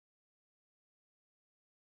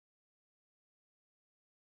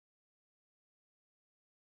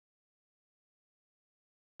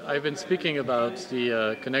I've been speaking about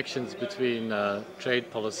the connections between trade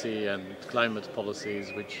policy and climate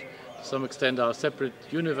policies, which to some extent are separate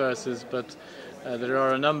universes, but there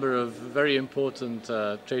are a number of very important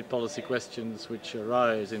trade policy questions which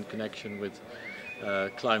arise in connection with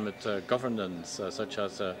climate governance, such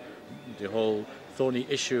as the whole thorny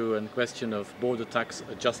issue and question of border tax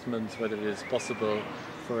adjustments, whether it is possible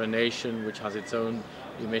for a nation which has its own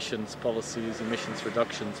emissions policies, emissions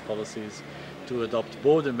reductions policies, to adopt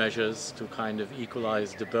border measures to kind of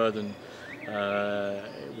equalize the burden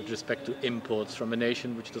with respect to imports from a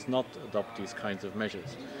nation which does not adopt these kinds of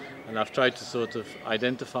measures. And I've tried to sort of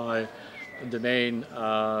identify the main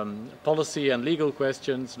policy and legal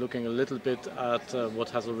questions, looking a little bit at what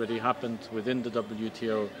has already happened within the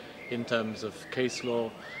WTO in terms of case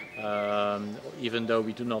law, even though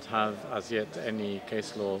we do not have as yet any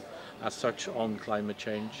case law as such on climate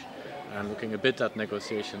change, and looking a bit at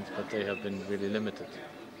negotiations, but they have been really limited.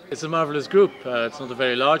 It's a marvelous group. It's not a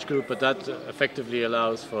very large group, but that effectively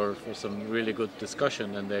allows for some really good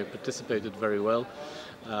discussion, and they participated very well.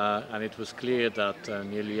 And it was clear that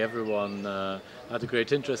nearly everyone had a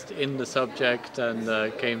great interest in the subject and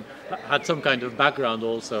had some kind of background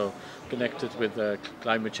also connected with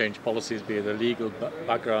climate change policies, be it a legal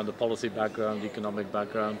background, a policy background, economic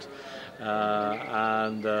background.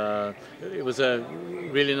 And it was a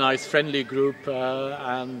really nice, friendly group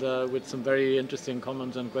and with some very interesting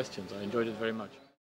comments and questions. I enjoyed it very much.